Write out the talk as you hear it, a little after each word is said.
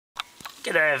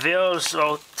G'day viewers,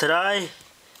 so today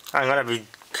I'm going to be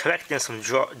correcting some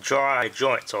dry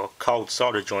joints or cold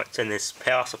solder joints in this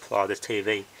power supply of this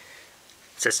TV.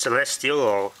 It's a Celestial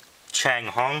or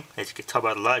Changhong, as you can tell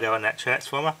by the logo on that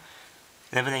transformer.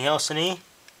 And everything else in here,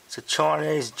 it's a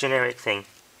Chinese generic thing.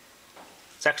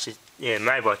 It's actually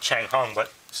made by Changhong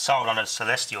but sold under the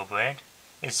Celestial brand.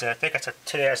 I think it's a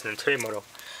 2002 model.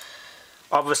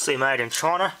 Obviously made in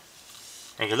China.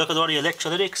 And you look at all the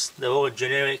electrolytics, they're all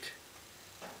generic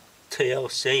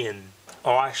TLC and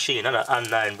Aishi and other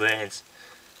unknown brands.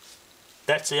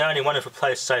 That's the only one I've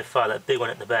replaced so far, that big one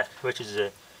at the back, which is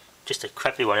just a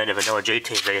crappy one out of an LG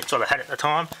TV. It's all I had at the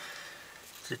time.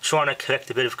 So trying to correct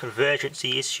a bit of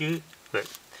convergency issue,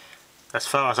 but as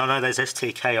far as I know, those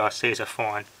STK ICs are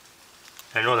fine.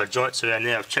 And all the joints around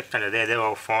there, I've checked under there, they're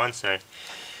all fine, so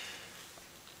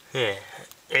yeah.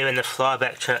 Even the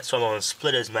flyback transformer and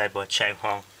splitters made by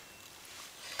Changhong.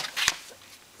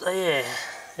 So yeah,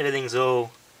 everything's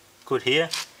all good here.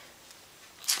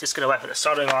 Just gonna wait for the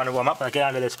soldering iron to warm up and I get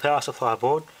under this power supply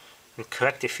board and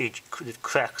correct a few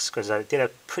cracks, because I did a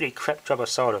pretty crap job of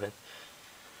soldering.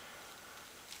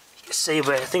 You can see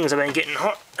where things have been getting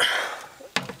hot.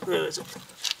 Where is it?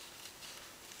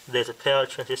 There's a power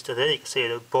transistor there, you can see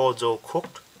the board's all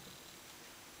cooked.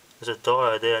 There's a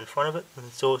diode there in front of it, and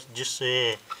it's all just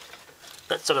there.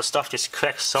 That sort of stuff just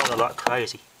cracks solder like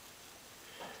crazy.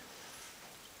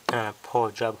 Poor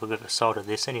job of a bit of solder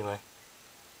this anyway.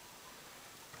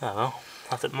 Oh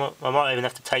well, I might even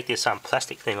have to take this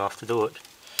plastic thing off to do it,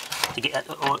 to get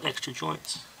out all the extra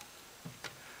joints.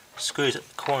 Screws at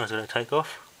the corners that I take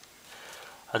off.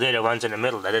 They're the ones in the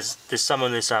middle. There's some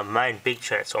on this main big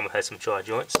transformer has some dry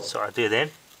joints, so I do them.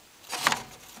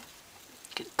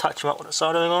 Touch them up with a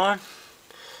soldering iron.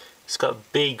 It's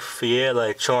got big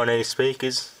Fielo Chinese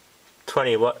speakers,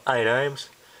 20 watt, 8 ohms.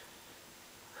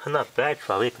 Not bad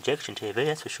for a rear projection TV,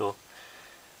 that's for sure.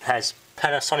 It has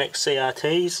Panasonic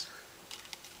CRTs,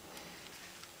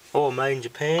 all made in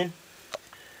Japan.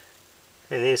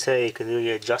 And there's how you can do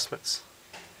your adjustments.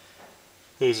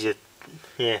 Here's your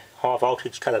high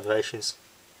voltage calibrations.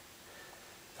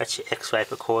 That's your X-ray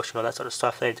precaution, all that sort of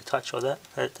stuff. They need to touch all that.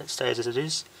 That stays as it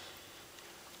is.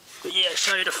 But yeah, I'll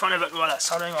show you the front of it while that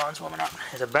soldering iron's warming up.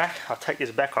 There's a back. I'll take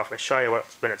this back off and show you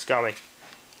when it's going.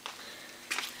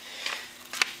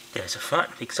 There's the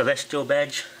front, big Celestial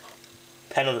badge.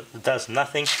 Panel that does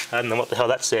nothing. I don't know what the hell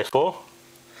that's there for.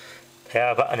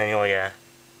 Power button and your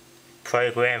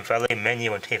program, volume,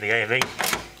 menu and TV AV.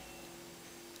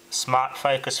 Smart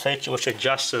focus feature which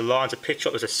adjusts the lines of picture.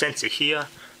 There's a sensor here,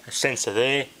 a sensor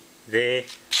there, there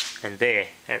and there.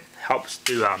 It helps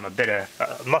do a better,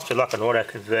 it must be like an auto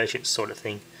convergence sort of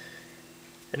thing.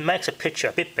 It makes a picture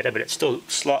a bit better, but it's still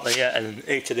slightly out and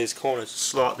each of these corners is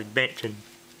slightly bent, and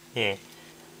yeah,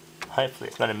 hopefully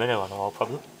it's not a minute on all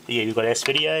problem. But yeah, you've got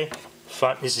S-Video,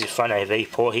 front, this is your front AV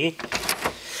port here.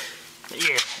 But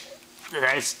yeah,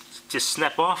 those just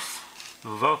snap off,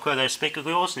 Velcro those speaker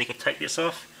grills, and you can take this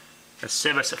off and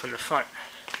service it from the front.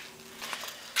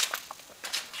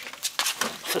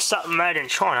 For something made in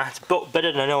China, it's built better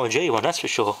than an LG one, that's for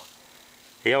sure.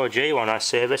 The LG one I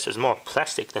serviced was more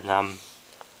plastic than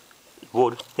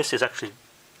wood. This is actually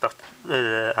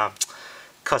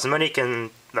cosmetic,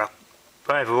 and the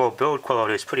overall build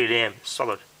quality is pretty damn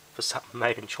solid for something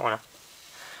made in China.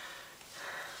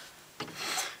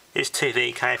 This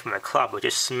TV came from a club which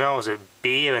just smells of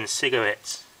beer and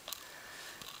cigarettes.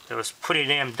 It was pretty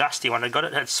damn dusty when I got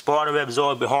it. It had spider webs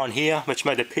all behind here, which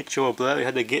made the picture all blurry. You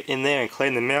had to get in there and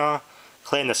clean the mirror,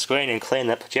 clean the screen and clean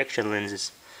the projection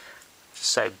lenses. It's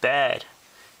so bad.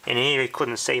 In here you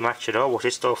couldn't see much at all. It was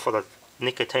just all full of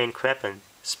nicotine crap and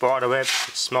spider webs.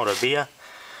 It smelled of beer.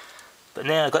 But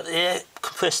now I've got the air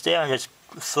compressed air and just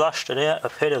flushed it out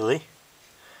repeatedly.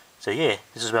 So yeah,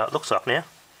 this is what it looks like now.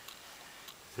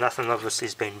 Nothing obviously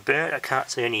has been burnt. I can't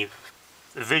see any.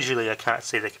 Visually I can't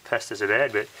see the capacitors are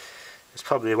bad, but there's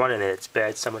probably one in there that's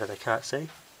bad somewhere that I can't see.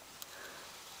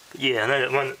 But yeah, I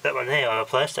know that one there I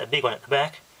replaced, that big one at the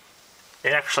back.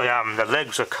 It actually, the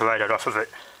legs were corroded off of it.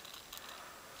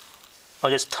 I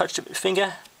just touched it with my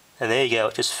finger, and there you go,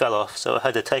 it just fell off, so I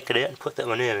had to take it out and put that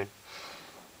one there in.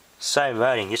 Same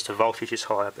rating, just the voltage is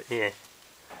higher, but yeah,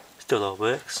 still all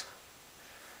works.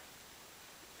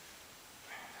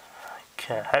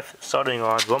 Okay, hopefully the soldering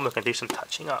iron's warm, we can do some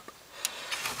touching up.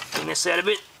 Bring this out a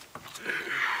bit.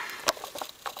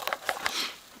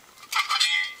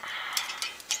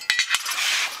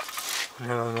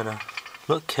 Now I'm going to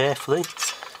look carefully.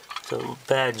 There's a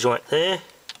bad joint there.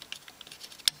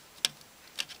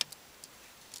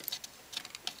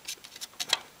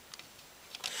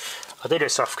 I did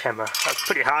this off camera. It's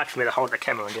pretty hard for me to hold the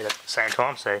camera and do it at the same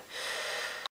time, so